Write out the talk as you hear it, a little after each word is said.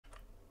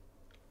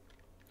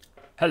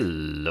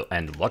Hello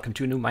and welcome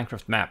to a new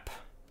Minecraft map.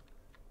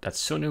 That's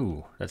so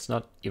new, that's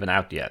not even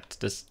out yet.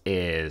 This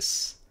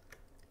is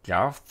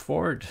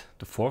Glarthford,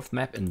 the fourth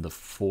map in the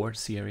Ford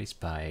series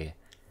by,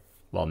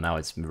 well, now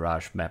it's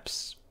Mirage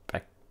Maps.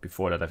 Back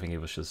before that I think it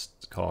was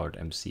just called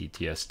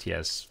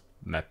MCTSTS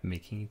Map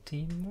Making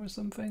Team or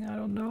something, I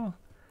don't know.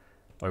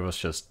 Or it was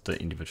just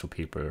the individual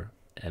people,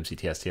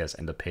 MCTSTS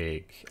and the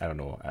pig, I don't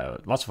know,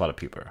 lots of other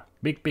people.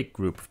 Big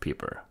group of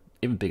people,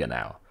 even bigger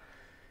now.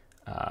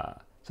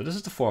 So this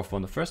is the fourth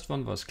one. The first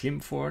one was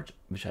Glimford,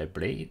 which I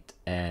played,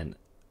 and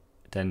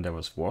then there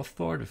was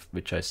Warthford,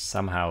 which I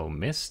somehow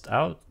missed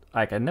out.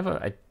 Like I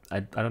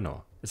don't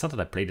know. It's not that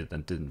I played it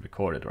and didn't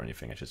record it or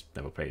anything. I just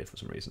never played it for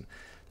some reason.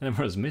 Then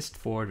there was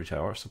Mystford, which I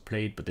also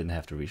played, but didn't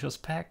have the resource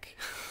pack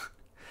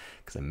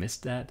because I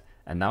missed that.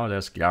 And now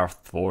there's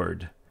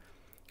Glarthford,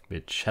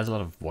 which has a lot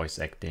of voice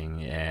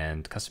acting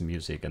and custom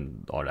music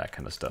and all that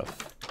kind of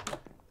stuff.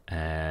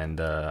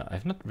 And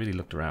I've not really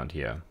looked around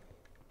here.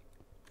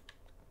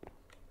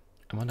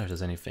 I wonder if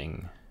there's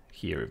anything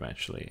here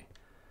eventually.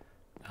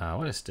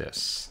 What is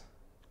this?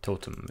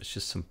 Totem. It's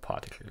just some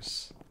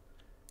particles.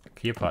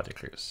 Clear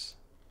particles.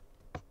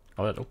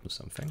 Oh, that opens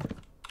something.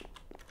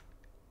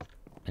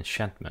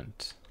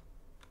 Enchantment.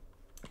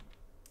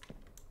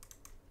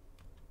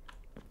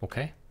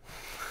 Okay.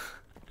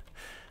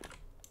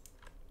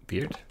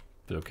 Beard.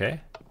 But okay.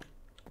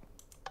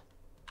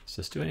 Does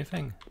this do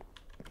anything?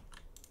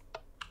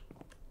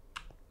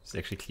 Does it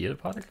actually clear the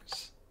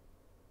particles?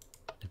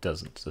 It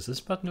doesn't. Does this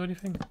button do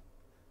anything?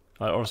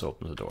 Oh, it also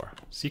opens the door.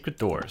 Secret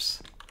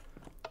doors.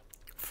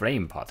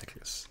 Frame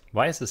particles.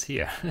 Why is this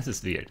here? This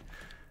is weird.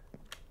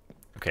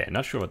 Okay,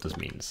 not sure what this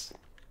means.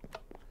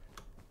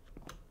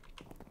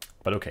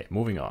 But okay,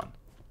 moving on.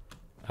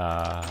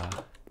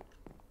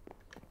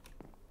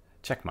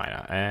 Check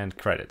miner and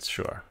credits,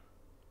 sure.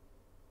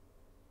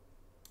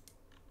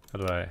 How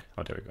do I...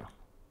 Oh, there we go.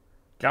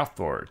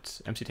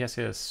 Glarthford,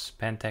 MCTSS,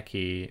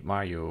 Pantaki,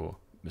 Mario,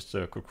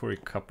 Mr.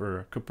 Kurkuri,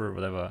 Cooper,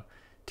 whatever.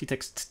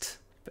 T-text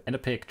and a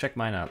pig, check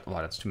mine out.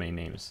 Wow, that's too many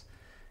names.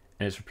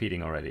 And it's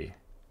repeating already.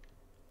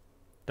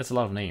 That's a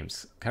lot of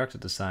names. Character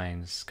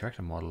designs,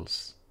 character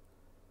models,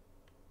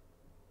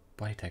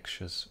 body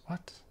textures.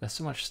 What? There's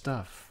so much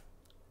stuff.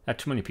 There are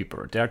too many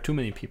people. There are too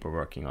many people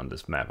working on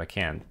this map. I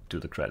can't do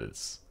the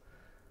credits.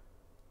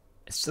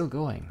 It's still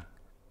going.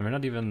 And we're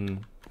not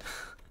even...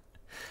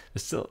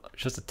 It's still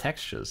just the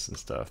textures and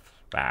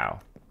stuff.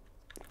 Wow.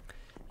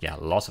 Yeah,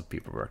 lots of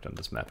people worked on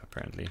this map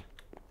apparently.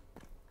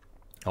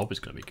 I hope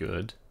it's gonna be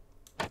good.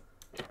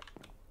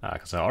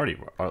 Because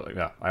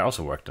I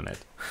also worked on it.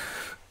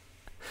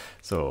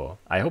 So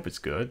I hope it's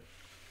good.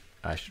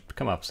 I should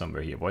come up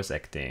somewhere here. Voice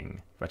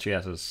acting.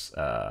 Rachiatus,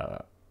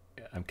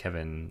 I'm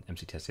Kevin,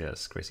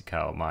 MCTSS, Crazy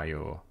Cow,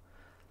 Mario.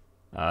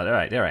 There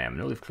I am,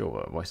 No Leaf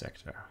Clover, voice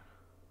actor.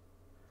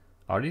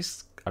 Are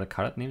the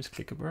colored names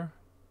clickable?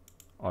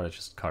 Or they're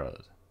just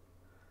colored?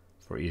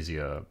 For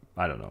easier,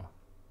 I don't know.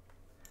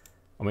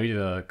 Or maybe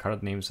the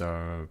colored names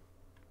are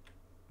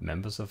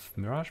members of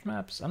Mirage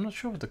Maps? I'm not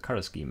sure what the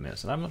color scheme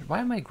is. And I'm not, why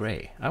am I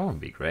gray? I don't want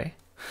to be gray.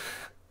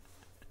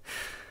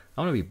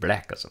 I want to be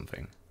black or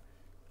something.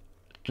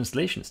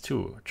 Translations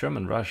too.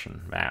 German,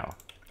 Russian. Wow.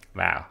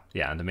 Wow.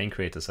 Yeah, and the main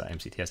creators are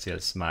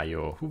MCTSS,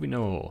 Mario, who we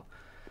know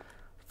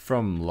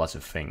from lots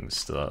of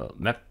things. The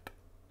map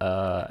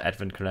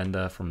advent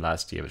calendar from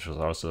last year, which was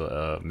also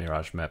a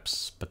Mirage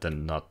Maps, but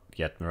then not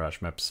yet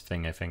Mirage Maps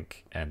thing, I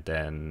think. And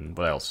then,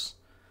 what else?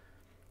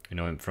 You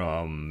know him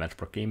from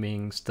Mystford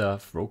Gaming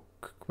stuff, Rogue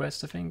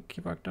Quest, I think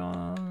he worked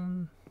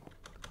on.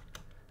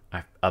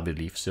 I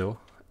believe so.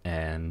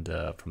 And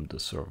from the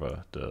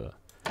server, the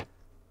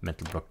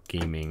Mystford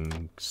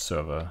Gaming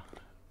server,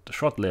 the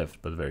short-lived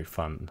but very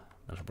fun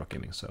Mystford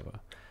Gaming server.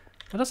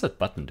 What does that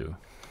button do?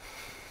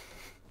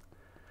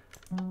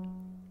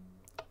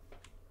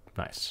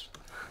 Nice.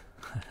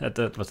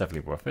 that was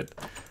definitely worth it.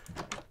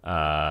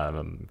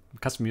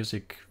 Custom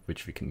music,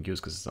 which we can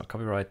use because it's not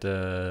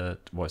copyrighted.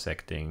 Voice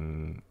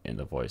acting in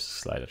the voice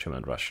slider, German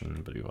and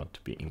Russian, but we want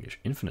to be English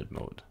infinite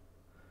mode.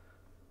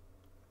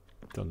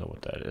 Don't know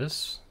what that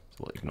is, so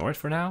we'll ignore it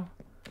for now.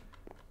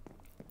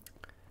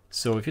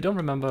 So if you don't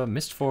remember,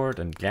 Mystford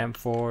and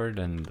Glamford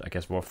and I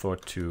guess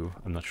Warthford too,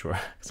 I'm not sure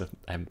because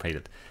I haven't played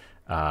it,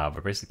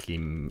 were basically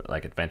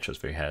like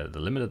adventures where you had a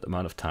limited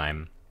amount of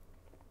time.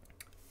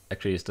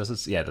 Actually, this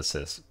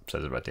says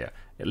it right there.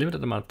 A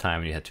limited amount of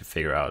time, you had to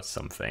figure out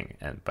something,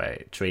 and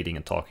by trading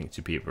and talking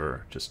to people,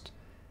 just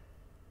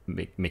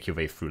make your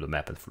way through the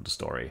map and through the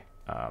story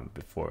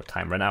before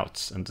time ran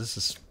out. And this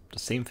is the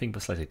same thing,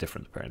 but slightly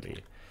different,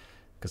 apparently,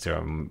 because there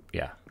are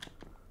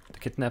the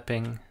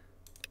Kidnapping,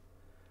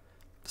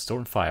 the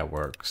Stolen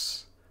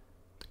Fireworks,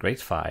 the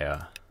Great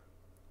Fire,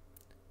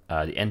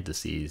 the End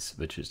Disease,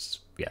 which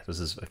is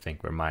this is I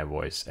think where my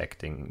voice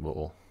acting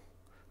will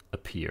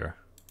appear.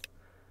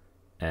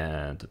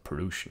 And the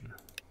pollution.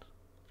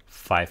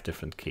 5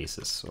 different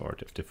cases or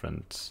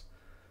different,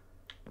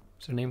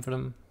 what's the name for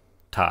them?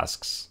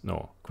 Tasks,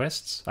 no,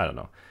 quests? I don't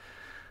know.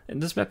 In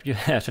this map, you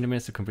have 20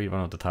 minutes to complete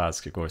one of the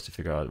tasks. Your goal is to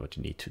figure out what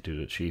you need to do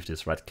to achieve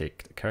this.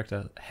 Right-click the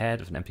character head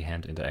with an empty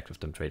hand, interact with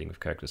them, trading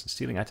with characters, and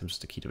stealing items is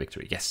the key to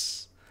victory.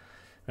 Yes!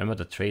 Remember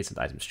that trades and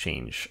items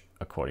change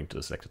according to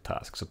the selected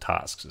task. So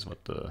tasks is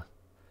what the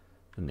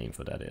name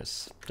for that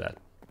is. That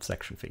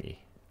section thingy.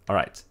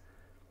 Alright.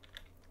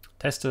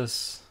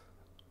 Testers.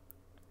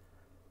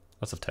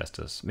 Lots of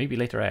testers. Maybe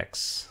later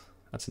X.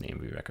 That's a name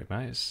we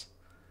recognize.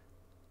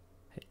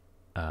 Hey.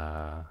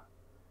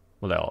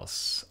 What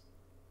else?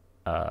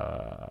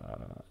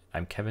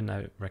 I'm Kevin,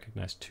 I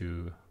recognize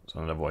too. It's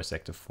another voice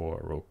actor for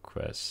Rogue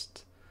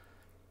Quest.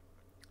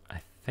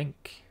 I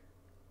think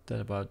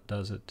that about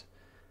does it.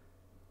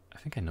 I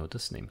think I know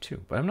this name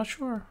too, but I'm not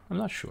sure. I'm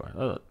not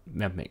sure.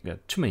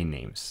 Too many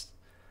names.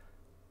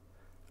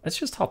 Let's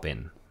just hop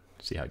in,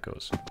 see how it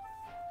goes.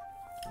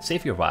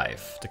 Save your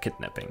wife, the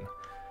kidnapping.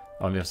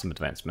 Oh, we have some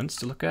advancements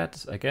to look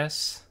at, I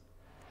guess.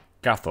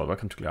 Glarthford,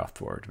 welcome to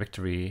Glarthford.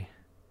 Victory.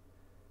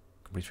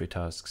 Complete 3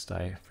 tasks,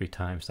 die 3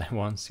 times, die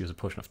once, use a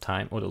potion of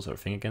time. Oh, those are a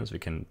thing again, so we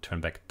can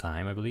turn back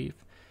time, I believe.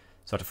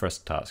 So the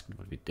first task,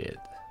 what we did.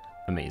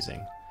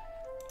 Amazing.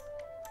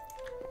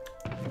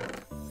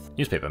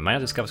 Newspaper. Miner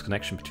discovers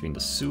connection between the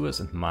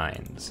sewers and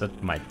mines.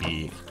 That might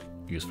be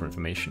useful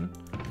information.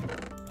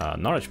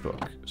 Knowledge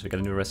book. So we got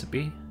a new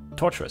recipe.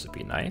 Torch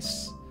recipe,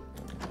 nice.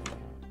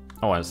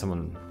 Oh, and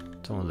someone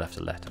left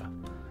a letter.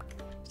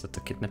 Is that the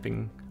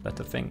kidnapping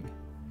letter thing?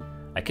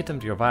 I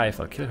kidnapped your wife.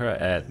 I'll kill her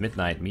at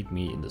midnight. Meet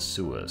me in the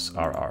sewers.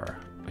 RR.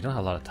 We don't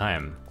have a lot of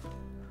time.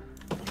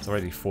 It's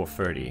already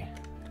 4:30.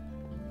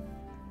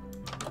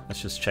 Let's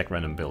just check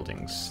random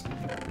buildings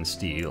and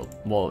steal.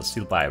 Well,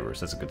 steal Bivers.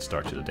 That's a good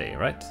start to the day,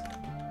 right?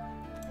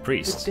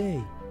 Priest. Good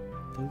day.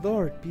 The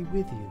Lord be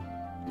with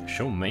you.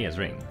 Show Maya's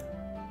ring.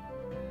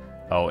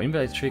 Oh,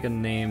 invite trigger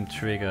name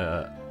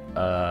trigger.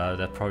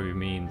 That probably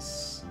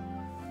means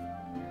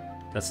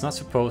that's not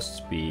supposed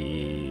to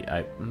be.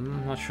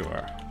 I'm not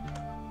sure.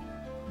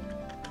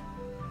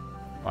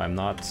 I'm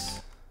not.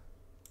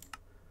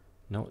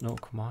 No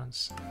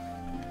commands.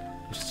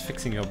 I'm just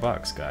fixing your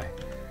bugs, guy.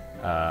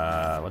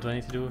 What do I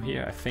need to do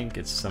here? I think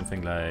it's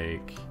something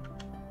like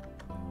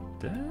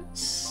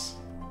this.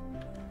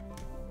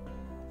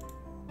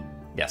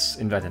 Yes,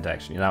 invite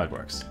interaction. Now it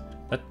works.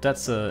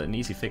 That's an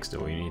easy fix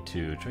though. You need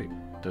to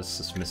this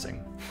is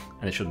missing,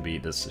 and it shouldn't be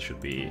this. It should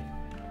be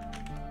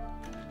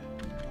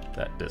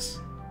this.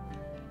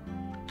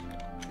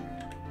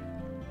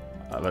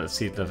 But let's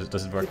see.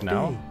 Does it work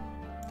now?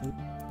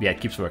 Yeah, it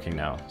keeps working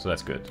now, so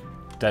that's good.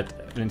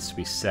 That needs to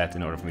be set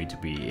in order for me to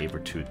be able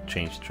to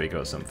change the trigger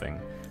or something.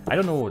 I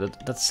don't know,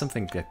 that's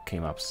something that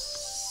came up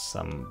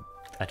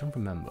I don't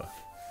remember.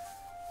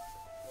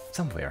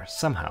 Somewhere,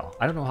 somehow.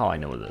 I don't know how I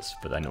know this,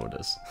 but I know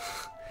this.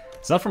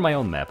 It's not from my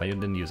own map, I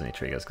didn't use any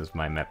triggers because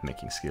my map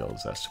making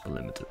skills are super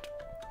limited.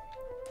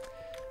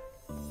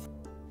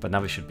 But now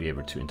we should be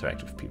able to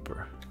interact with people.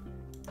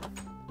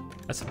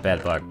 That's a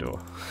bad bug though.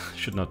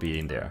 Should not be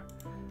in there.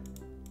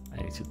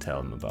 I need to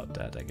tell them about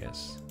that, I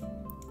guess.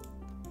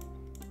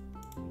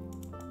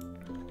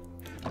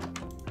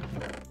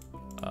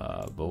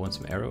 Bow and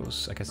some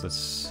arrows. I guess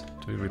let's...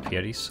 Do we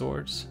repair these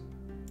swords?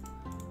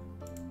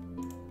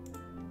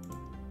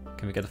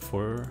 Can we get a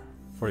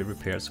fully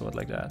repaired sword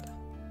like that?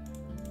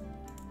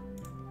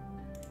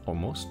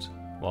 Almost?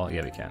 Well,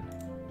 yeah, we can.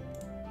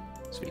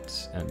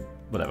 Sweet. And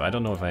whatever. I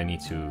don't know if I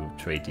need to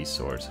trade these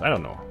swords. I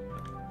don't know.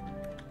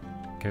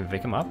 Can we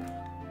wake him up?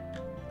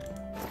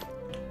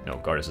 No,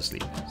 guard is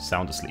asleep.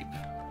 Sound asleep.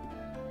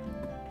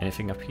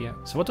 Anything up here?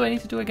 So what do I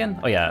need to do again?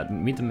 Oh yeah,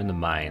 meet them in the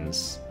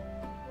mines.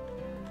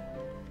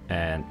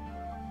 And...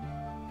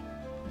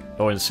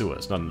 Oh, in the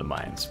sewers, not in the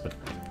mines. But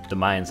the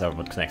mines are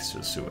what connects to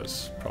the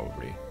sewers,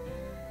 probably.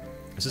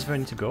 Is this where I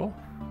need to go?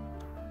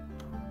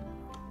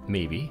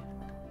 Maybe.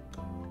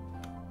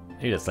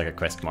 Maybe that's like a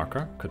quest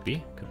marker. Could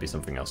be. Could be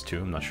something else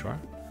too, I'm not sure.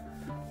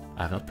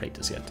 I have not played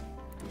this yet.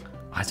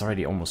 Oh, it's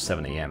already almost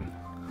 7 AM.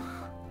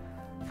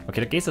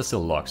 Okay, the gates are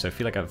still locked, so I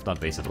feel like I've not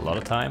wasted a lot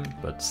of time,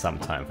 but some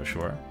time for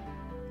sure.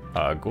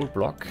 Gold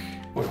block.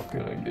 What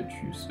can I get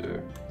you,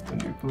 sir? A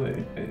new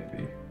blade,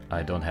 maybe.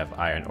 I don't have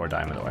iron or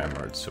diamond or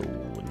emerald, so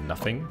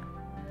nothing.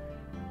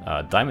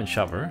 Diamond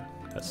shover,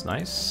 that's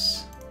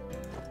nice.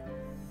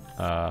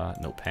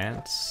 No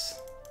pants.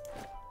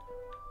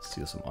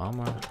 Steal some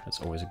armor,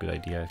 that's always a good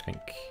idea, I think.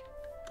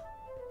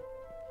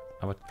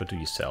 What do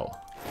you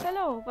sell?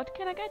 Hello, what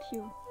can I get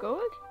you?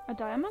 Gold? A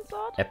diamond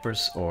sword?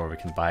 Eppers, or we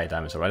can buy a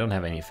diamond sword. I don't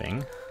have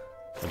anything.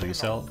 What do you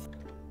sell?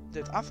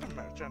 That other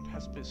merchant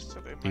has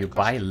visited in my You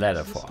buy customers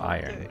leather this for whole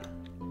iron. day.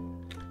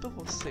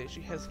 People say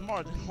she has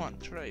more than one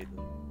trade.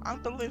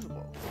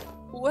 Unbelievable.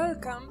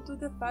 Welcome to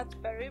the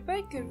Fatberry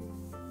Bakery.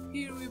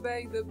 Here we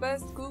bake the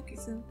best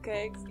cookies and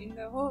cakes in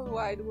the whole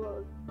wide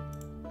world.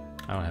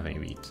 I don't have any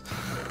wheat.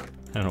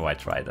 I don't know why I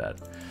tried that.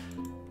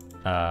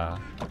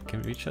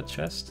 Can we reach that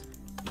chest?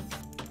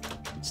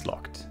 It's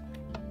locked.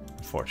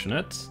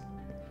 Unfortunate.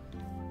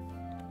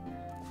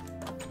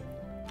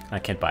 I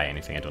can't buy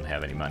anything, I don't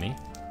have any money.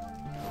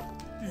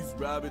 These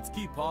rabbits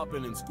keep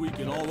hopping and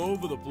squeaking all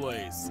over the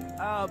place.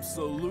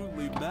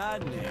 Absolutely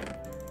maddening.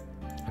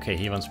 Okay,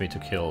 he wants me to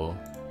kill...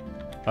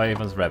 Oh, he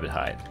wants rabbit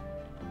hide.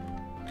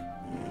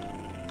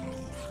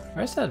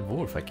 Where's that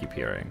wolf I keep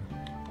hearing?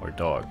 Or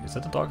dog? Is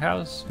that the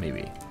doghouse?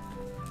 Maybe.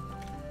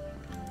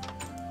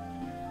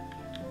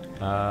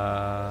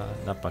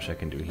 Not much I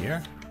can do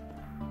here.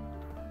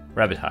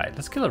 Rabbit hide.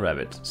 Let's kill a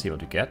rabbit. See what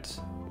we get.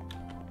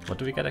 What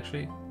do we get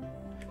actually?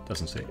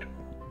 Doesn't say.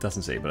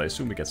 Doesn't say, but I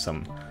assume we get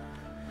some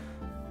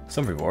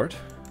reward.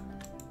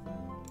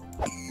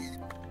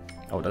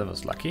 Oh, that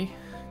was lucky.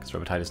 Because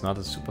rabbit hide is not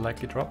a super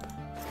likely drop.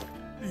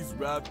 Please,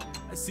 Rob,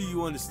 I see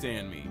you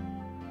understand me.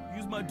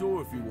 Use my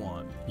door if you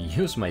want.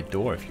 Use my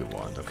door if you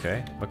want,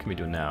 okay? What can we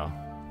do now?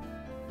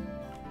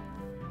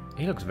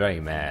 He looks very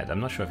mad. I'm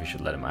not sure if we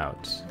should let him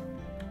out.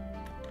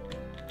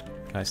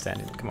 Can I stand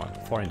in? Come on,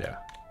 4 in there.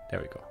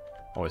 There we go.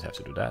 Always have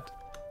to do that.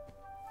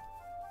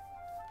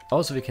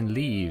 Also, we can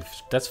leave.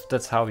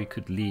 That's how we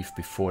could leave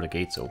before the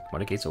gates open. Are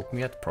the gates open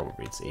yet?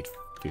 Probably. It's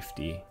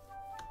 8:50.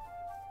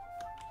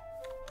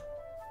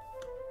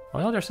 Oh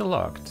no, they're still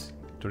locked.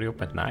 Do they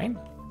open at 9?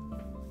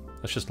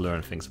 Let's just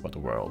learn things about the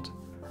world.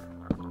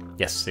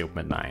 Yes, they open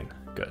at 9.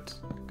 Good.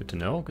 Good to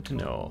know, good to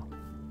know.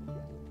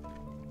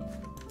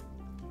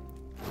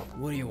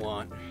 What do you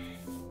want?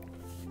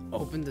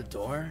 Open the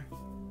door?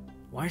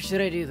 Why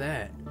should I do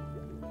that?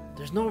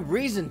 There's no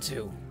reason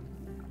to.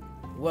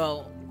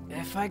 Well,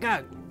 if I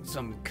got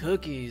some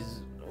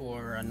cookies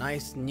or a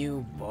nice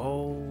new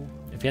bow...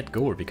 If we had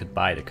gold, we could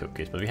buy the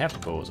cookies, but we have the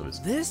bow, so it's...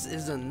 This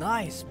is a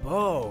nice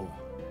bow.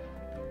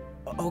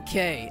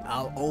 Okay,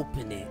 I'll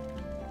open it.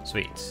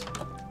 Sweet.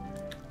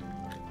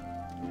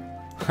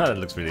 That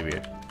looks really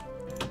weird.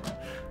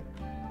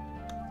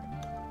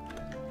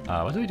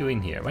 What are we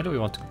doing here? Why do we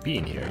want to be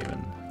in here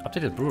even?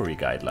 Updated brewery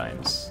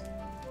guidelines.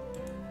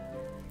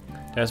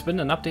 There's been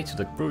an update to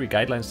the brewery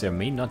guidelines. There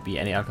may not be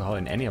any alcohol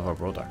in any of our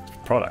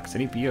products.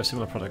 Any beer or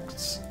similar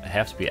products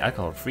have to be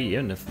alcohol free,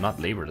 even if not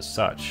labeled as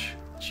such.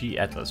 G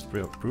Atlas,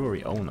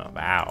 brewery owner.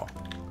 Wow.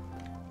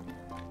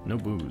 No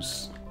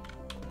booze.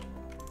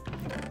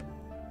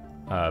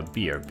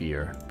 Beer.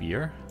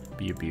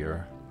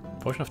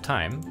 Potion of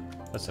time.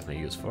 That's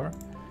definitely used for.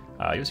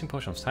 Using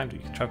potion of time to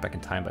travel back in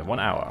time by 1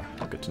 hour.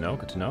 Good to know,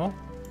 good to know.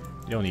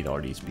 You don't need all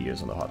these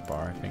beers on the hot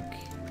bar, I think.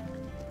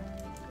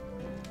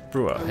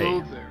 Brewer,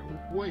 Hello hey. there.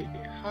 Wait,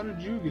 how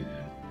did you get in?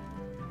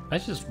 I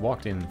just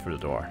walked in through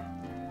the door.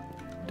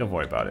 Don't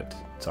worry about it.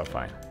 It's all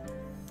fine.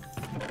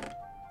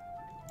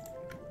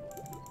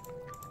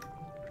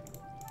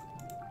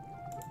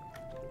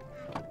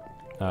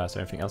 Is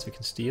there anything else we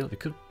can steal? We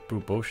could brew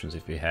potions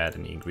if we had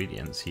any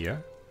ingredients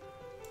here.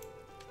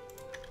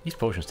 These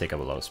potions take up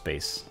a lot of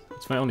space.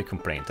 It's my only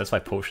complaint. That's why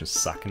potions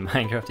suck in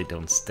Minecraft. They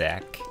don't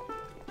stack.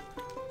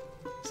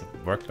 There's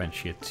a workbench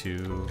here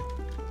too.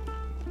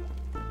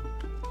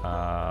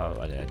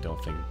 I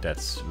don't think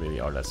that's really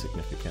all that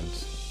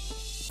significant.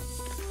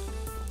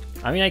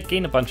 I mean, I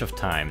gained a bunch of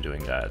time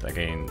doing that. I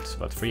gained,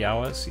 what, 3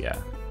 hours? Yeah.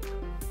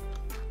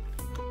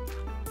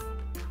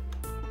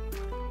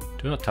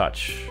 Do not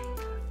touch.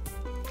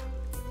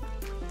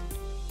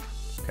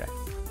 Okay.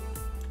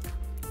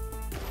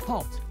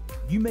 Halt!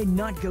 You may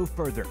not go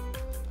further. Do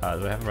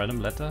I have a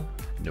random letter?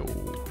 No.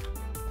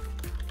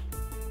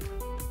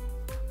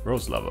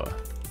 Rose lover.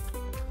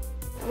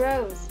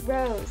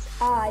 Rose,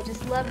 I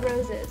just love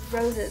roses.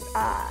 Roses,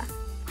 ah.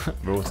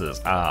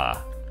 Roses,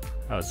 ah.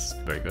 That was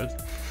very good.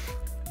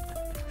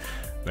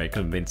 Very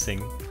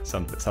convincing.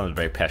 Sounded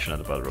very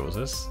passionate about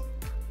roses.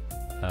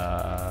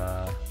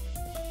 Yeah,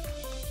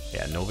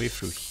 no way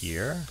through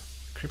here.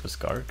 Creeper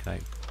skull, can I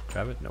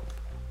grab it? No.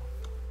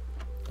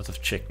 Lots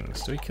of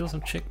chickens. Do we kill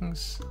some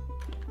chickens?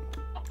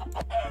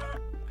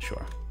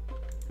 Sure.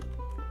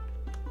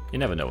 You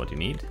never know what you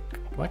need.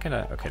 Why can't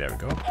I? Okay, there we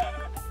go.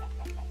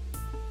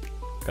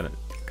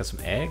 Got some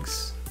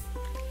eggs.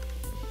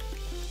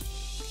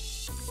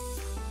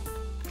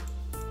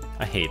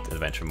 I hate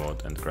adventure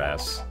mode and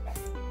grass.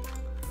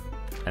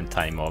 And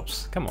tiny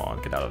mobs. Come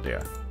on, get out of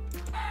there.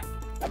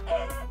 I've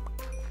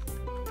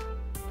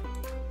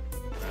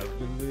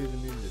been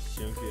living in this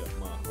junkyard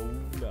my whole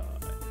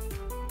life,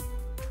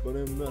 but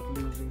I'm not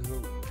losing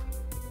hope.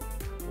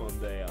 One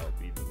day I'll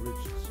be the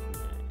richest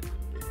man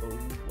in the whole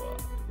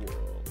wide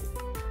world.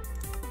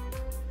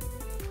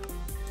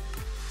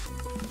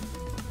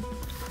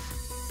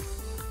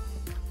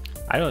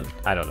 I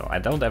don't know. I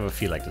don't ever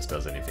feel like this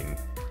does anything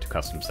to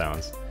custom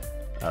sounds.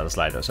 The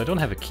slider. So I don't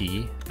have a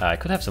key. I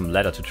could have some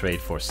leather to trade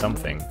for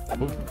something.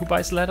 Who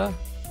buys leather?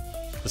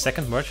 The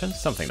second merchant?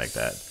 Something like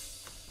that.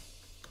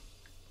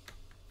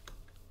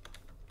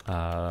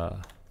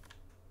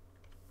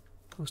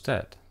 Who's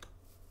that?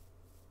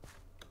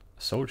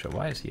 A soldier.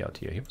 Why is he out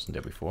here? He wasn't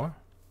there before.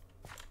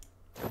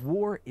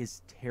 War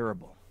is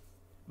terrible,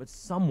 but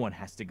someone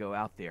has to go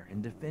out there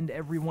and defend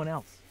everyone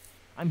else.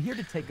 I'm here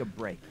to take a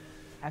break.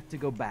 Have to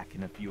go back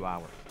in a few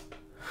hours.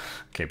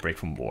 Okay, break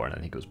from war, and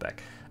then he goes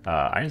back.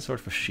 Iron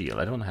sword for shield.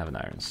 I don't have an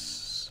iron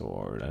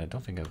sword, and I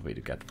don't think I have a way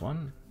to get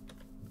one.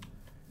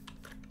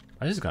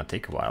 This is gonna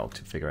take a while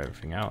to figure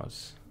everything out.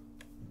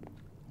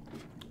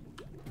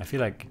 I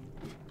feel like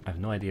I have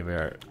no idea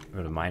where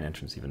the mine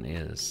entrance even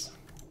is.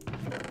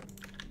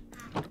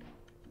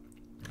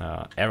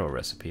 Arrow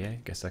recipe, I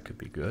guess that could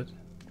be good.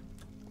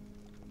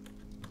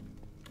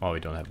 Oh, we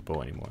don't have a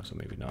bow anymore, so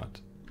maybe not.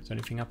 Is there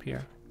anything up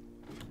here?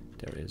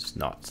 There is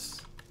not.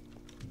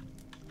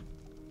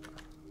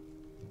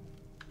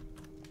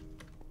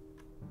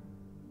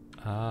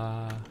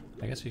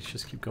 I guess we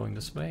just keep going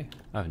this way.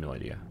 I have no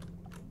idea.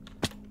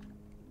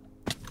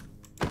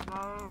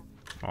 Oh,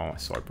 my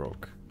sword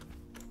broke.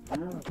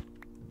 Got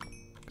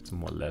some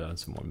more leather and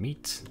some more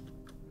meat.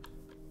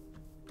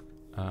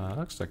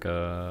 Looks like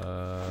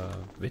a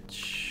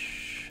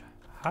witch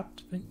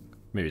hut thing.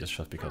 Maybe that's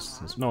just because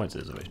it's, no, it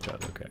is a witch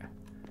hut. Okay.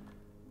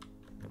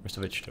 Where's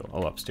the witch though?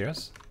 Oh,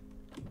 upstairs.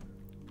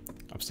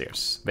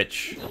 Upstairs.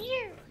 Witch.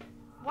 You!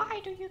 Why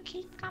do you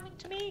keep coming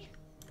to me?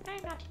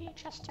 I'm not here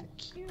just to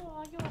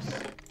cure your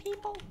sick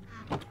people.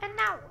 And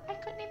now, I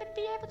couldn't even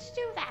be able to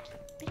do that,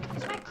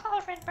 because my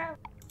cauldron broke.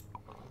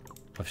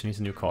 Oh, she needs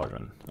a new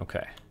cauldron.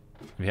 Okay.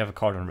 We have a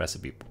cauldron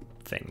recipe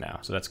thing now,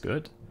 so that's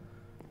good.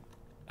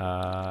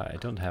 I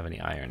don't have any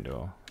iron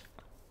though.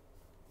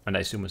 And I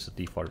assume it's a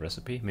default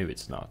recipe. Maybe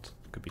it's not.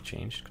 Could be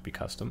changed, could be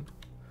custom.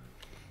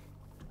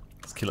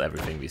 Let's kill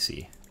everything we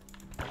see.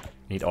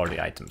 Need all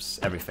the items.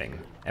 Everything.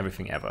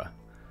 Everything ever.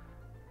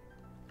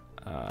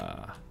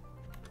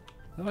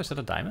 Oh, is that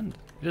a diamond?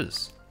 It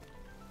is.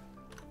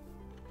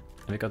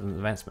 And we got an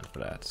advancement for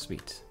that.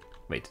 Sweet.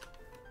 Wait.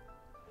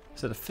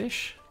 Is that a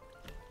fish?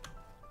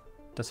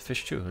 That's a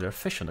fish too. There are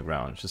fish on the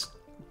ground. Just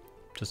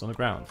on the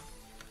ground.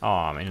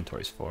 Oh, my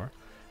inventory's full.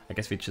 I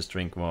guess we just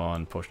drink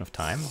one potion of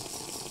time.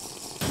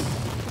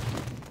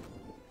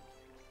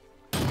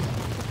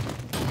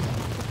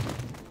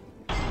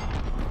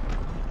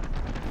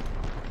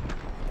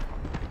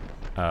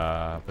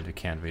 But we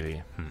can't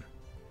really.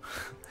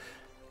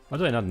 What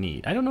do I not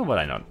need? I don't know what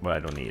I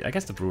don't need. I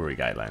guess the brewery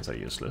guidelines are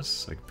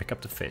useless. Like pick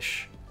up the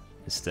fish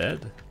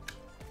instead.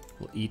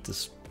 We'll eat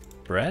this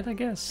bread, I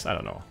guess. I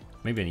don't know.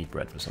 Maybe I need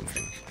bread for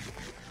something.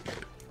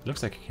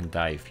 Looks like you can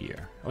dive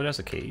here. Oh, there's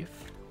a cave.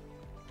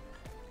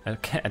 I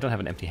don't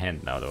have an empty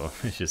hand now though,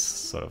 which is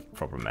sort of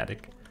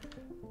problematic.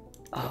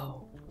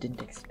 Oh,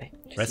 didn't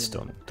expect to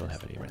redstone. Don't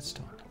have any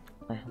redstone.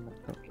 My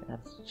helmet broke. I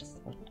was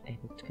just not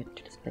able to get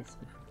to this place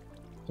before.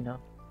 You know?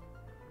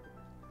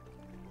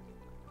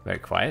 Very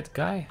quiet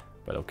guy,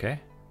 but okay.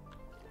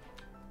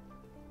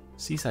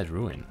 Seaside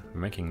ruin.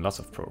 We're making lots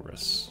of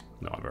progress.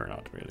 No, we're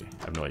not really.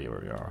 I have no idea where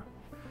we are.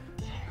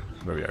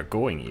 Where we are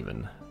going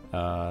even.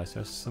 Is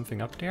there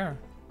something up there?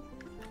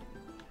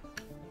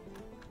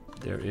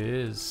 There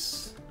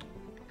is.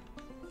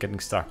 Getting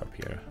stuck up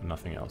here.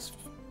 Nothing else.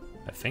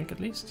 I think at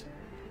least.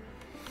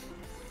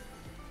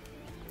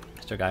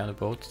 Is there a guy on the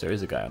boat? There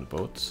is a guy on the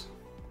boat.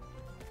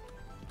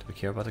 Do we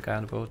care about the guy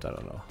on the boat? I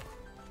don't know.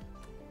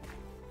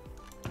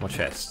 More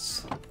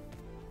chests.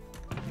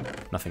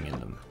 Nothing in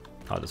them.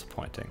 How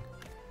disappointing.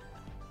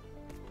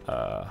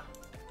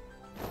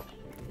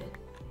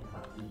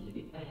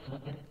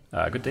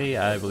 Good day,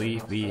 I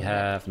believe we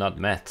have not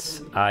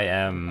met. I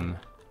am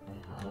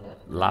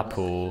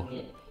Lapo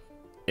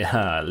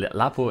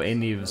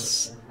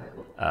Eniv's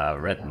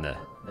Redne.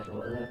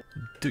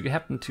 Do you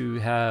happen to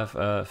have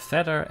a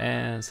feather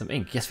and some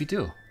ink? Yes, we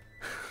do.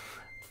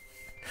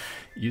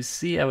 You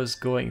see, I was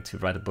going to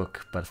write a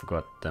book, but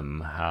forgot them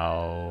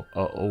how...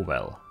 Oh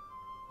well.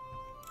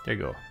 There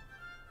you go.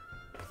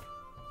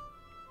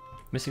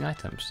 Missing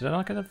items. Did I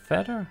not get a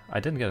feather? I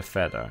didn't get a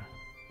feather.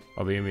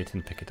 Or maybe I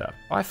didn't pick it up.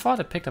 Oh, I thought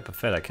I picked up a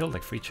feather. I killed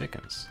like 3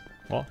 chickens.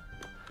 Well,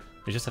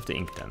 we just have the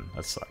ink then.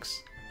 That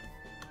sucks.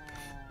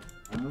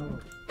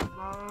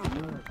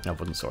 That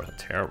wooden swords are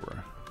terrible.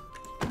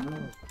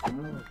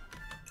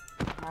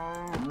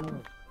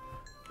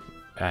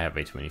 I have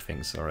way too many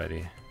things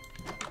already.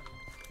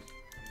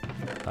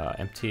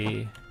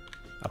 Empty.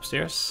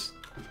 Upstairs?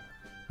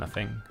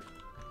 Nothing.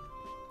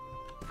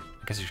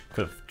 I guess you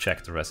could have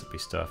checked the recipe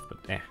stuff, but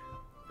eh.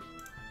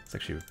 Let's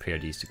actually repair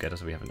these together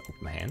so we have an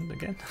open hand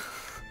again.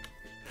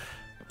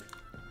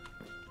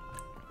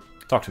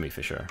 Talk to me,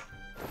 Fisher.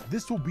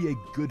 This will be a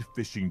good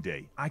fishing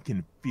day. I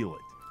can feel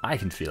it. I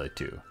can feel it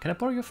too. Can I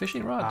borrow your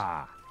fishing rod?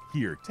 Ah,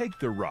 here, take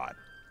the rod.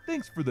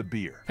 Thanks for the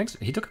beer. Thanks.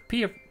 He took a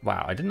beer.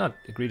 Wow, I did not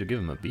agree to give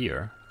him a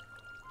beer.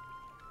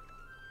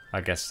 I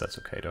guess that's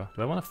okay though.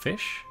 Do I want to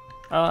fish?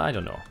 I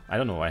don't know. I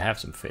don't know. I have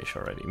some fish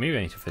already. Maybe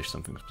I need to fish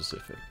something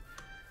specific.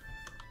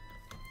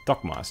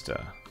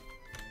 Dockmaster.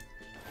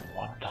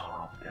 One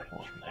time there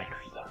was an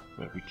accident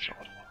where we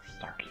shot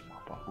stuck him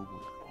up a hood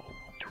for over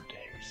 2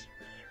 days.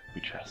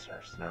 We just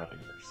are serving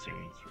the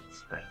scenes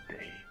since that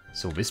day.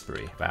 So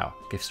whispery. Wow.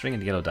 Give string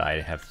and yellow dye.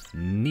 I have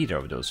neither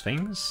of those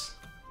things.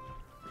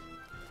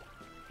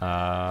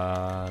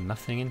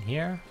 Nothing in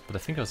here. But I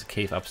think there was a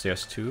cave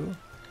upstairs too.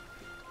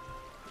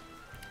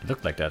 It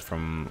looked like that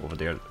from over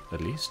there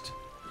at least.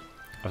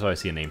 Also, I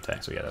see a name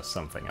tag, so yeah, there's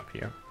something up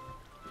here.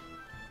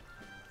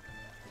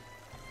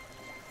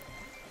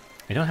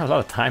 We don't have a lot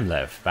of time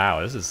left.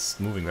 Wow, this is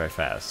moving very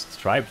fast.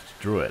 Striped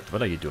Druid,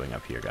 what are you doing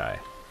up here, guy?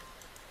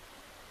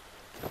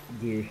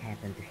 Do you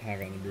happen to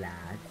have any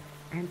blood?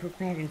 I'm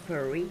preparing for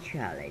a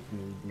ritual at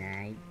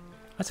midnight.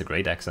 That's a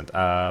great accent.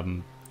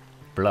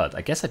 blood.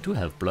 I guess I do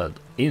have blood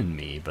in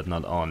me, but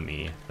not on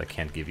me. I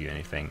can't give you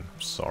anything.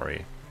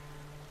 Sorry.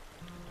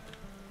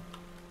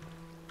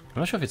 I'm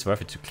not sure if it's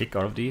worth it to click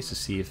all of these to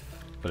see if...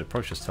 But it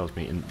probably just tells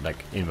me in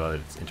like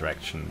invalid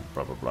interaction,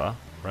 blah blah blah.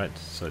 Right?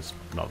 So it's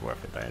not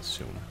worth it, I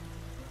assume.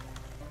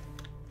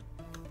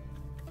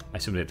 I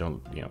assume they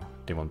don't, you know,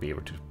 they won't be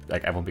able to...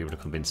 Like, I won't be able to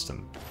convince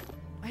them.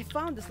 I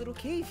found this little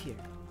cave here.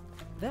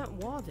 That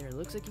wall there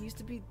looks like it used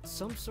to be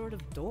some sort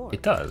of door.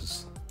 It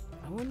does.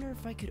 I wonder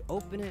if I could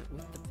open it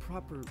with the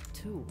proper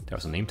tool. There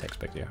was a name text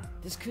back there.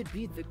 This could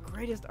be the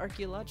greatest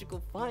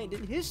archaeological find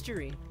in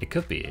history. It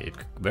could be. It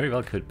very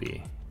well could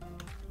be.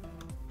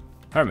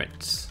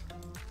 Hermits.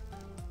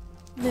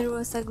 There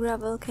was a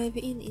gravel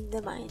cave-in in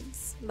the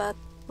mines, but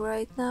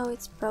right now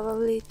it's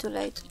probably too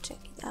late to check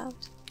it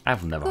out.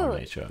 I've never on Good,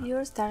 nature.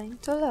 you're starting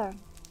to learn.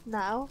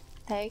 Now,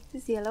 take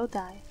this yellow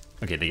die.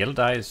 Okay, the yellow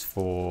die is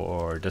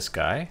for this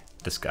guy.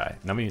 This guy.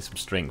 Now we need some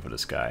string for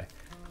this guy.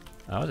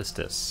 What is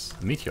this?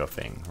 A meteor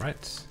thing,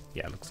 right?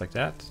 Yeah, looks like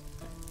that.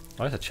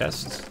 Oh, there's a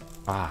chest.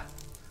 Ah.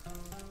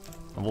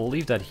 We'll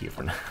leave that here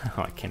for now.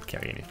 I can't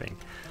carry anything.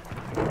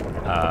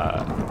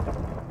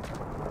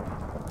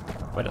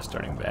 Weather's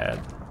turning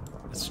bad.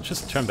 Let's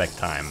just turn back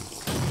time.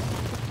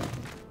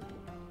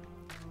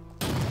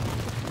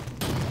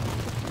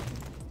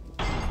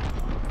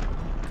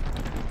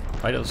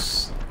 Why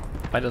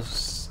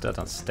does that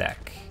on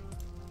stack?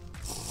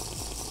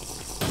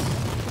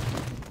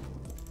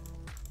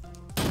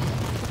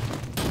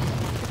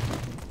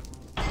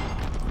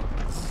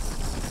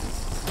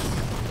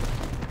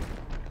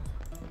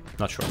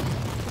 Not sure.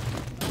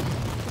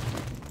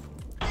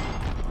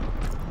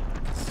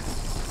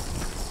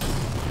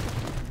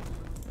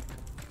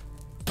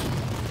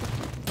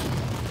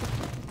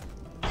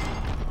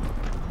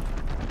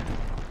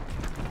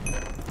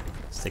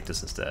 Let's take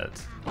this instead.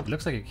 It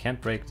looks like you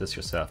can't break this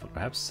yourself, but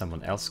perhaps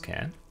someone else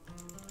can.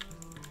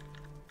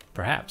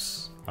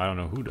 Perhaps. I don't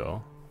know who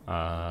though.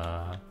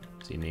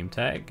 See name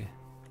tag.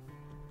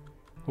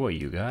 Who are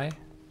you, guy?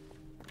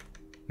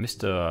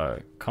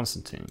 Mr.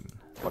 Constantine.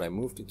 When I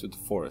moved into the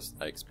forest,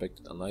 I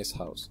expected a nice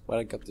house, but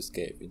I got this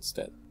cave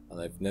instead,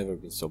 and I've never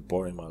been so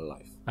bored in my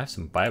life. I have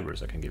some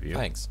Bibles I can give you.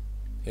 Thanks.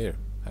 Here,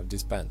 have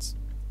these pants.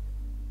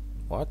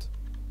 What?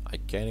 I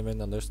can't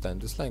even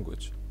understand this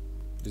language.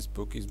 This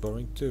book is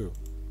boring too.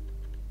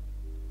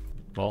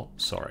 Well,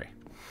 sorry.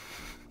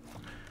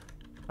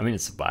 I mean,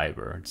 it's a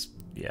Bible. It's,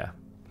 yeah.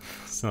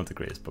 It's not the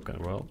greatest book in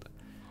the world.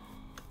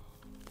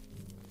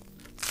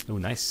 Oh,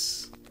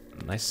 nice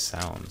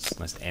sounds.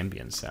 Nice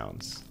ambient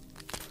sounds.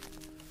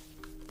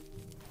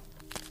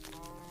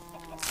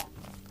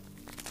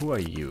 Who are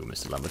you,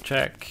 Mr.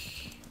 Lumberjack?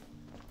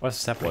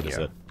 What's happening here?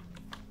 What is it?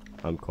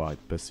 I'm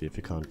quite busy if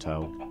you can't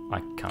tell. I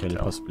can't tell. Can you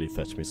possibly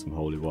fetch me some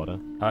holy water?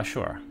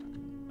 Sure.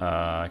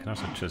 I can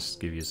also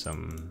just give you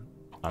some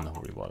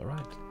unholy water,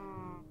 right?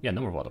 Yeah,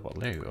 no more water bottle.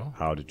 There you go.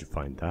 How did you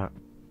find that?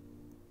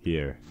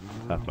 Here,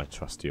 have my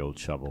trusty old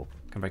shovel.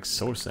 Can break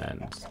soul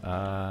sand.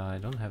 I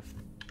don't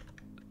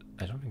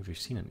think we've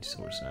seen any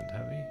soul sand,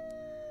 have we?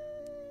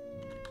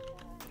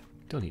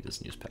 Don't need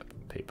this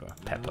newspaper.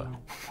 Pepper.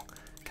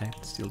 Can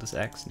I steal this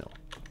axe? No.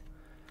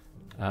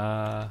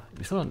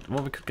 We still don't.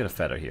 Well, we could get a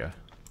feather here.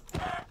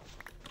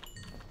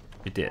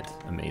 We did.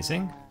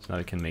 Amazing. So now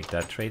we can make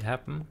that trade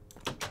happen.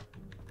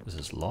 This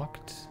is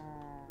locked.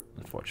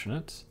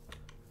 Unfortunate.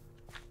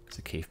 There's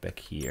a cave back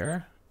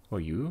here. Who are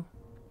you?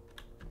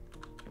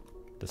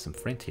 There's some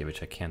flint here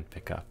which I can't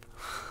pick up.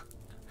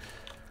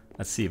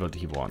 Let's see what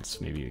he wants.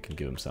 Maybe we can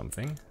give him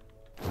something.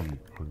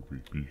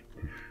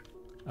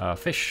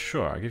 Fish,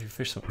 sure. I'll give you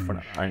fish for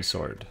an iron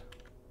sword.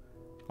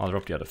 I'll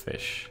drop the other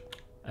fish.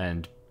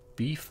 And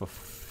beef for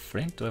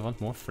flint? Do I want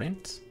more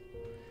flint?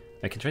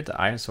 I can trade the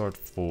iron sword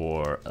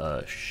for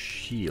a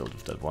shield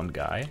with that one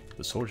guy,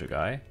 the soldier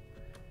guy.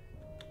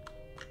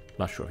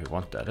 Not sure if we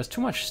want that. There's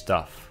too much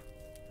stuff.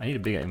 I need a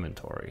bigger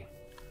inventory.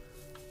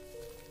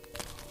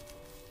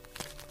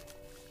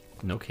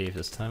 No cave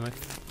this time,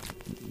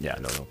 yeah,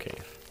 no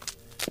cave.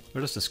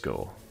 Where does this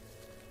go?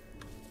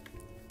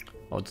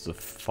 Oh, it's the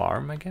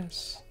farm, I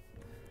guess?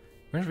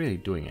 We're not really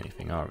doing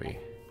anything, are we?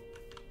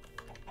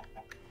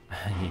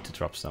 I need to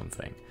drop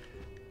something.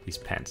 These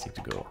pants need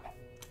to go.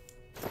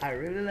 I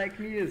really like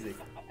music.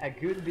 A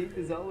good beat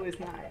is always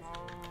nice.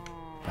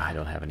 I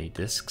don't have any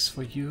discs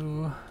for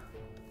you.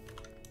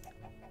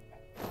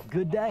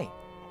 Good day.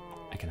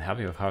 I can help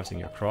you with harvesting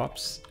your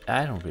crops.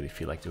 I don't really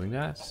feel like doing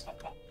that.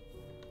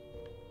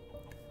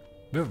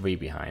 We're way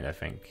behind, I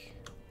think.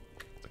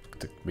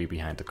 Way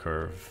behind the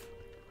curve.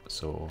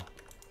 So...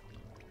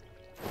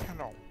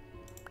 Hello.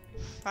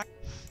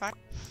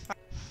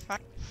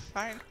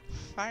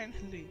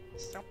 Finally.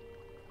 Stop.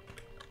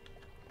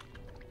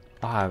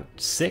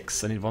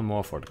 6? I need one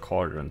more for the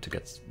cauldron to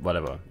get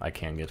whatever I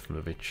can get from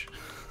the witch.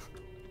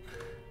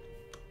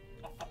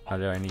 Are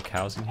there any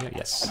cows in here?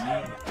 Yes.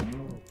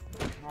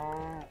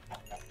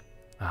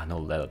 No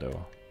leather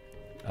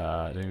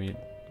though. Do we need...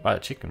 the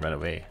chicken ran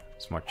away.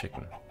 Smart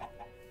chicken.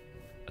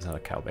 There's another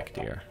cow back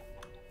there.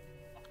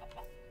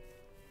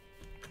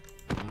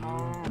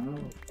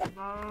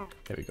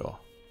 There we go.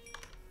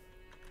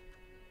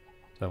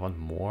 Do I want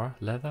more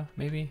leather?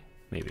 Maybe?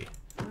 Maybe.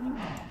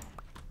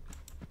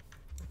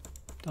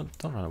 Don't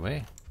run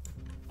away.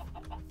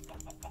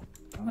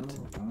 What?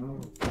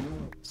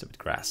 Stupid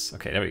grass.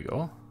 Okay, there we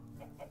go.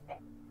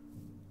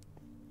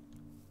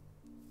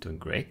 Doing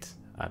great.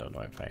 I don't know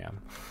if I am.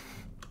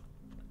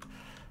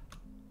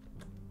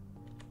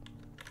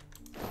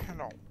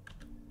 Hello.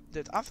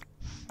 Did I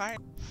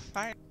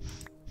find?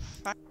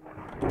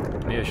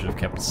 Maybe I should have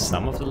kept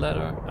some of the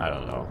leather. I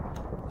don't know.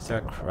 Is there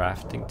a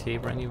crafting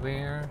table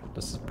anywhere?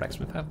 Does the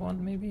blacksmith have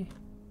one, maybe?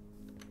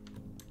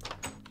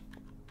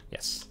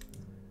 Yes.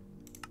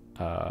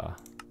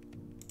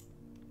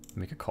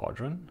 Make a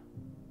cauldron?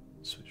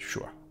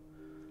 Sure.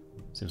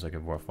 Seems like a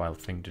worthwhile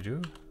thing to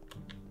do.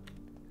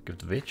 Give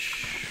the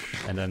witch,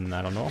 and then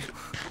I don't know.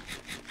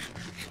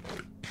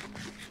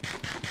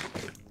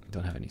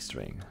 Don't have any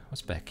string.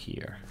 What's back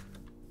here?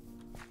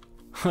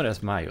 Oh,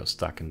 there's Mayo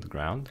stuck in the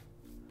ground.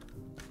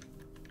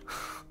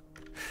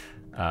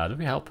 Do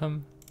we help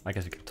him? I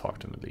guess we can talk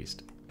to him at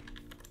least.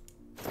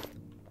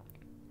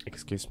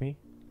 Excuse me?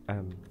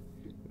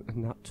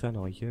 Not to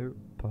annoy you,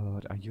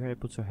 but are you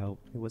able to help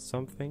me with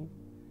something?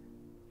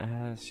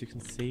 As you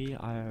can see,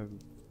 I've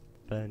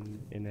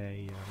been in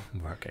a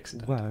work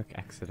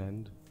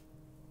accident.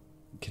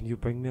 Can you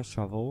bring me a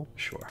shovel?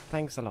 Sure.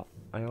 Thanks a lot.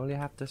 I only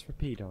have this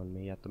repeater on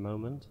me at the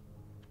moment.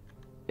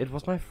 It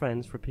was my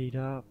friend's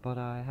repeater, but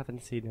I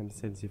haven't seen him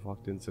since he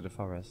walked into the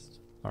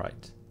forest.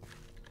 Alright.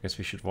 Guess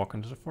we should walk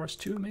into the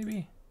forest too,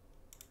 maybe?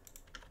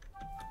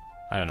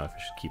 I don't know if we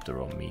should keep the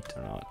raw meat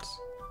or not.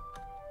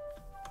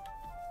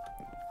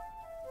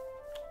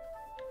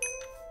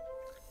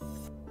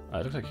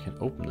 It looks like I can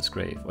open this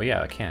grave. Oh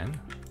yeah, I can.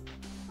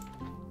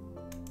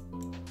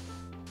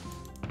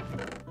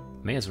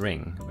 Mayor's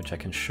ring, which I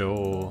can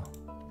show...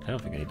 I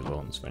don't think I need the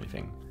bones for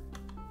anything.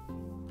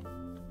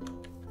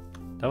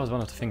 That was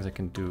one of the things I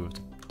can do with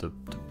the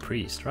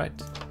priest, right?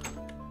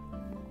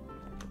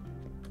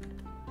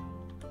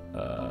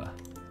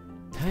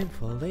 Time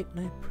for a late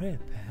night prayer,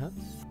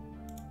 perhaps?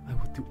 I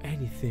would do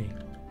anything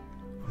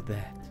for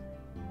that.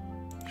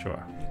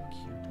 Sure. Thank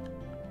you.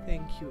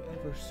 Thank you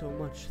ever so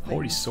much.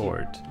 Holy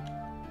sword.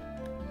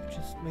 You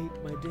just made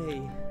my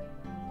day.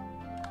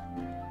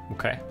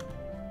 Okay.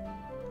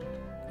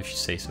 If you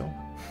say so.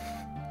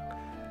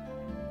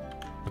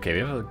 Okay, we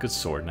have a good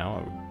sword now,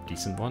 a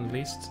decent one at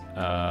least.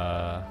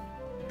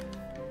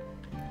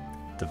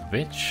 The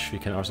witch, we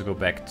can also go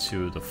back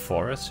to the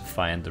forest to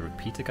find the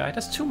repeater guy.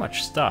 There's too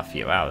much stuff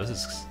here. Wow,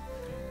 there's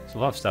a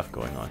lot of stuff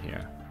going on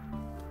here.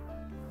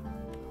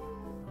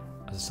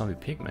 There's a zombie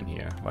pigman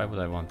here. Why would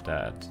I want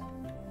that?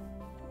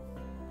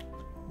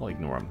 I'll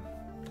ignore him.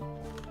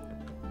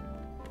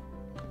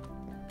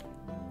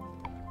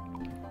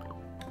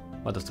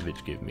 What does the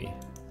witch give me?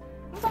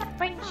 What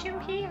brings you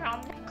here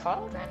on the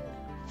cauldron?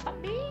 For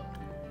me?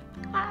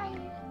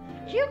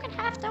 You can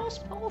have those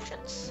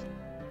potions.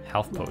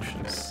 Health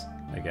potions,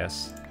 I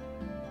guess.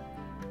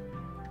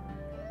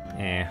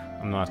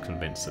 I'm not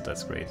convinced that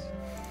that's great.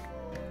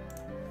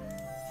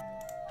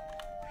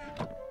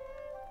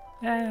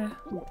 I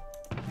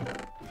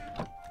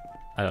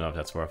don't know if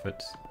that's worth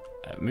it.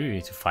 Maybe we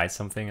need to fight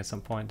something at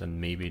some point, and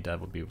maybe that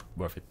would be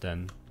worth it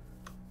then.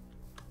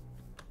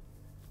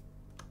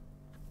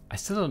 I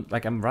still don't,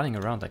 like, I'm running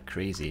around like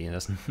crazy, and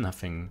there's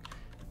nothing,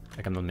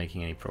 like I'm not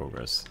making any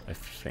progress, I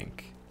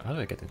think. How do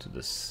I get into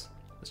this?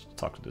 Let's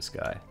talk to this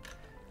guy.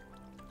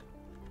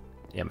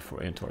 Yeah, before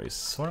inventory is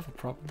sort of a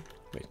problem.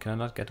 Wait, can I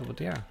not get over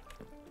there?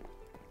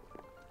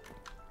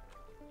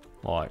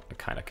 Well, I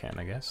kinda can,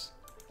 I guess.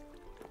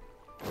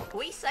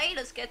 We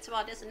sailors get to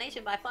our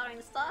destination by following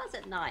the stars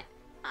at night.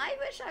 I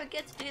wish I would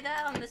get to do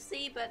that on the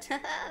sea, but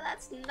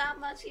that's not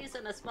much use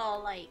on a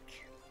small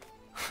lake.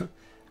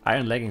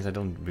 Iron leggings I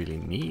don't really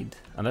need,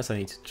 unless I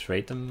need to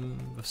trade them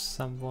with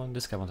someone.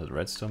 This guy wanted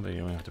redstone, but you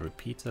don't have the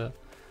repeater.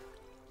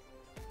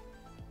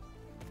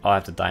 Oh, I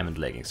have the diamond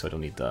leggings, so I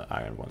don't need the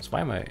iron ones.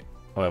 Why am I...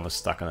 Oh, I was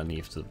stuck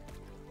underneath the...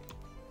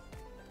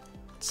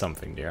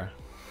 something there.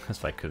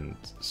 That's why I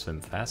couldn't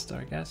swim faster,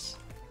 I guess.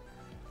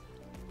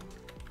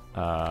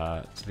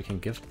 So we can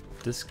give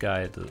this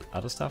guy the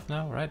other stuff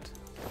now, right?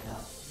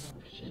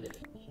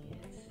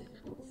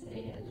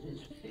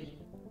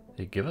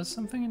 They give us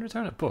something in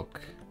return? A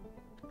book.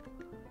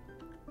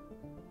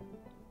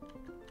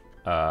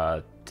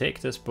 Take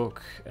this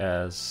book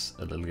as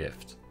a little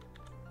gift.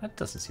 That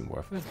doesn't seem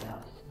worth it.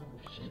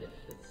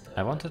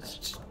 I wanted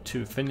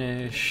to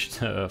finish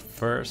the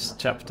first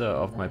chapter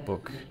of my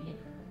book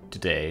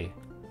today,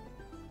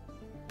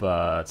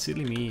 but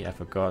silly me, I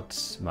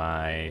forgot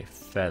my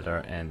feather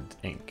and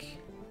ink.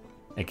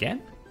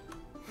 Again?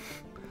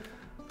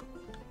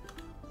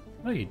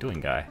 What are you doing,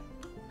 guy?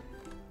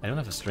 I don't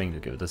have a string to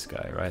give this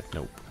guy, right?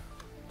 Nope.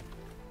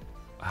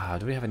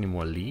 Do we have any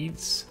more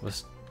leads?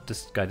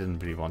 This guy didn't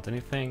really want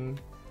anything.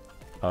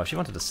 Oh, she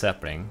wanted a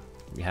sapling.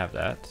 We have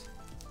that.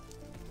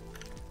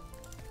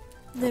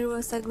 There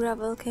was a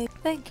gravel cave.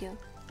 Thank you.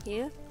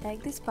 Here,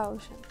 take this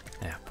potion.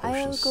 Yeah, I'll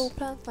potions. go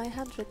plant my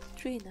 100th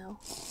tree now.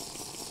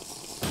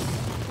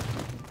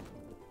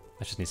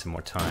 I just need some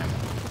more time.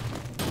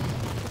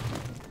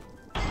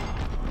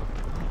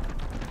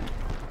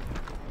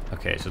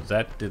 Okay, so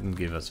that didn't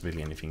give us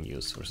really anything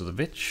useful. So the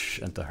witch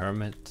and the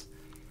hermit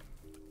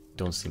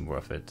don't seem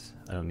worth it.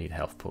 I don't need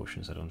health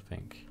potions, I don't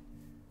think.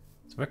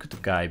 So where could the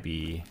guy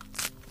be?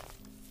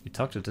 We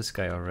talked to this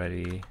guy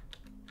already.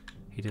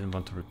 He didn't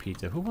want the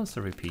repeater. Who wants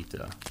the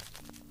repeater?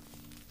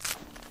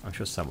 I'm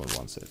sure someone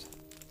wants it.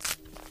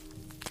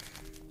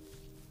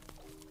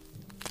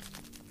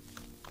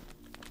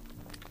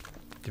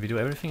 Did we do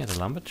everything at the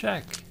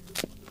lumberjack?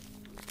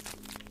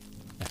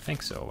 I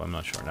think so, I'm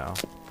not sure now.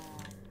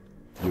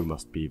 You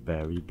must be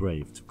very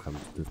brave to come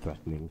to the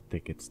threatening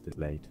thickets this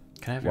late.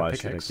 Can I have your Why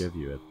pickaxe? should I give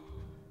you it?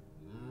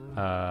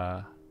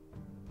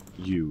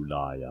 You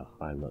liar,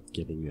 I'm not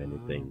giving you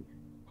anything.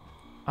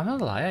 I'm not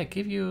a liar, I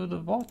give you the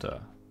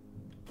water.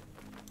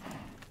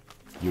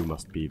 You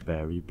must be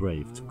very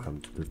brave to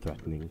come to the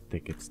threatening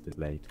thickets this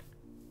late.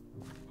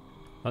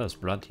 Oh, there's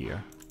blood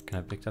here. Can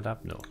I pick that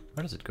up? No.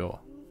 Where does it go?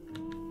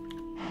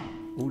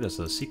 Ooh, there's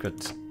a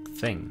secret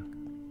thing.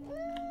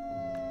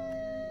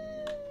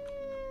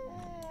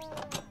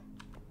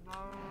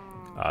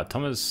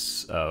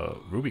 Thomas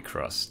Ruby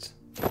Crust.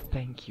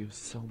 Thank you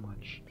so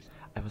much.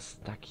 I was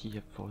stuck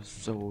here for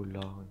so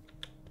long.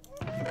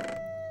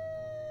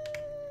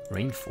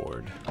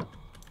 Rainford.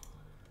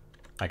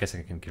 I guess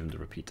I can give him the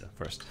repeater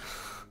first.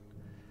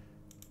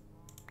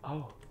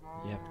 Oh,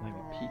 you have my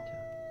repeater.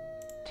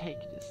 Take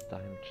this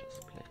diamond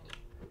chest plate.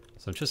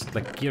 So I'm just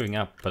like gearing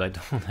up, but I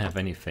don't have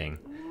anything.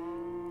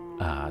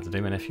 Today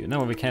my nephew.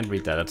 No, we can't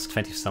read that. That's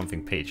 20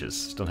 something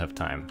pages. Don't have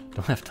time.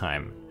 Don't have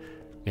time.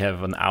 We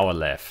have an hour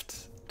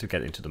left to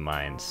get into the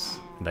mines.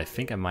 And I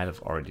think I might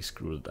have already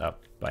screwed it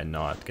up by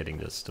not getting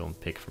the stone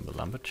pick from the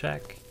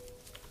lumberjack.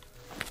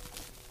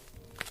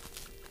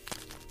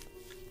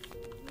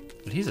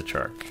 But he's a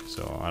jerk,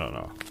 so I don't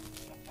know.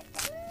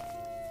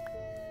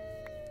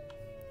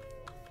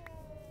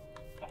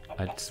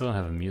 I still don't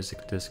have a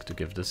music disc to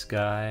give this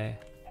guy.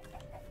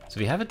 So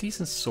we have a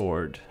decent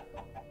sword.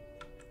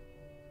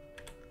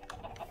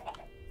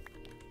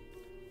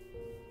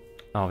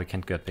 Oh, we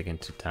can't get back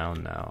into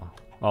town now.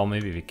 Oh,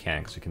 maybe we can,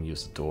 because we can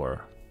use the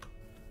door.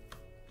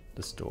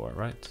 This door,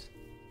 right?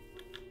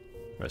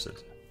 Where is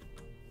it?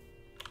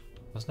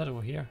 Wasn't that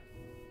over here?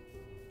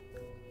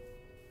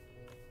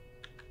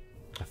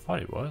 I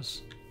thought it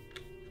was.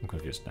 I'm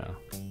confused now.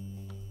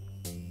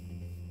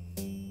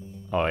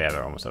 Oh yeah,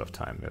 we're almost out of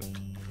time. We have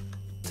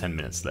 10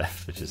 minutes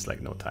left, which is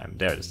like no time.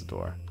 There is the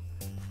door.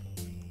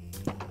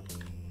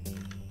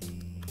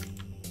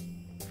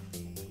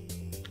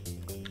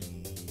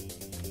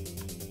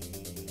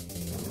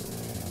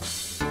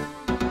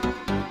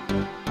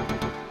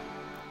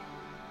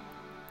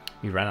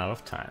 We ran out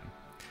of time.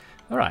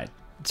 Alright,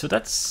 so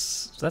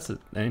that's an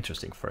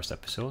interesting first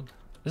episode.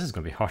 This is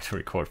going to be hard to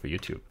record for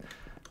YouTube.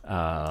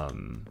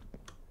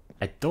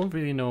 I don't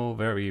really know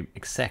where we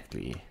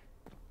exactly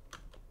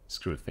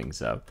screwed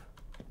things up,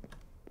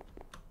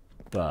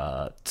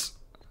 but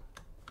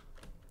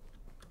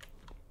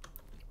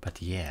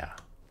yeah,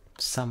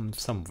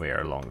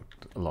 somewhere along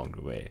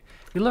the way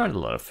we learned a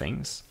lot of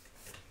things.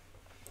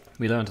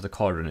 We learned that the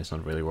cauldron is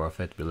not really worth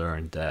it. We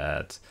learned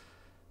that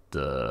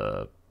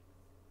the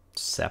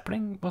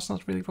sapling was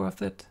not really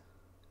worth it.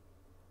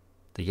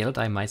 The yellow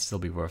dye might still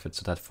be worth it,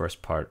 so that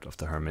first part of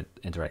the hermit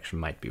interaction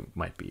might be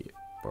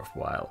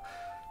worthwhile.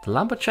 The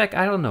lumberjack,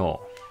 I don't know.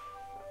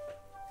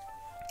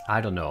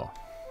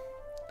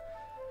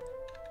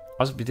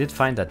 Also, we did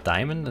find that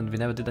diamond, and we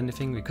never did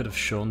anything. We could have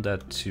shown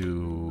that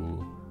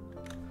to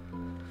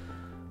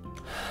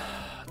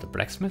the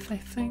blacksmith. I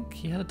think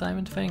he had a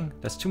diamond thing.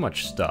 That's too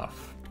much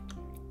stuff.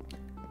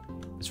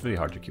 It's really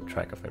hard to keep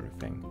track of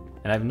everything,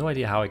 and I have no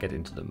idea how I get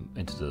into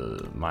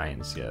the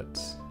mines yet.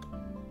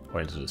 Or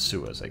into the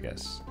sewers, I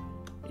guess.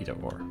 Either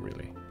or,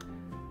 really.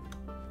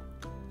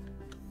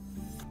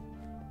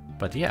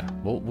 But yeah,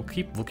 we'll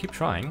keep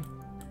trying.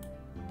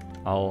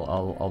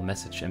 I'll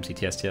message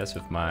MCTSTS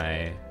with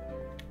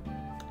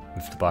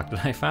the bug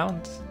that I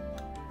found,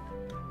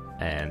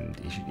 and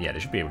they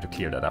should be able to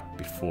clear that up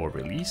before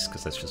release,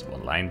 because that's just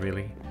one line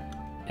really.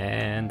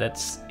 And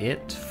that's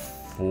it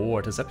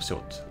for this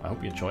episode. I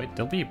hope you enjoyed.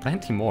 There'll be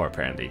plenty more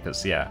apparently,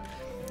 because yeah,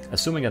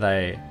 assuming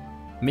that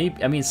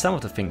some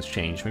of the things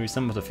change, maybe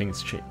some of the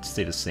things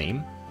stay the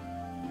same.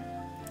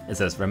 It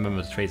says,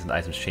 remember the traits and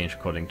items change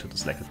according to the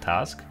selected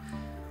task.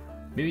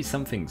 Maybe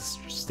some things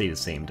stay the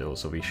same though,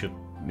 so we should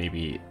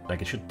maybe,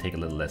 it should take a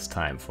little less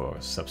time for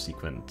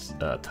subsequent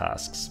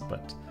tasks,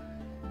 but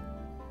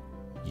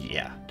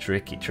yeah,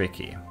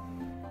 tricky.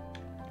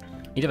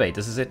 Either way,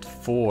 this is it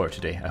for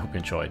today. I hope you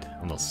enjoyed,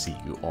 and I'll see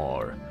you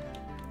all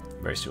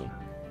very soon.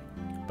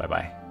 Bye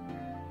bye.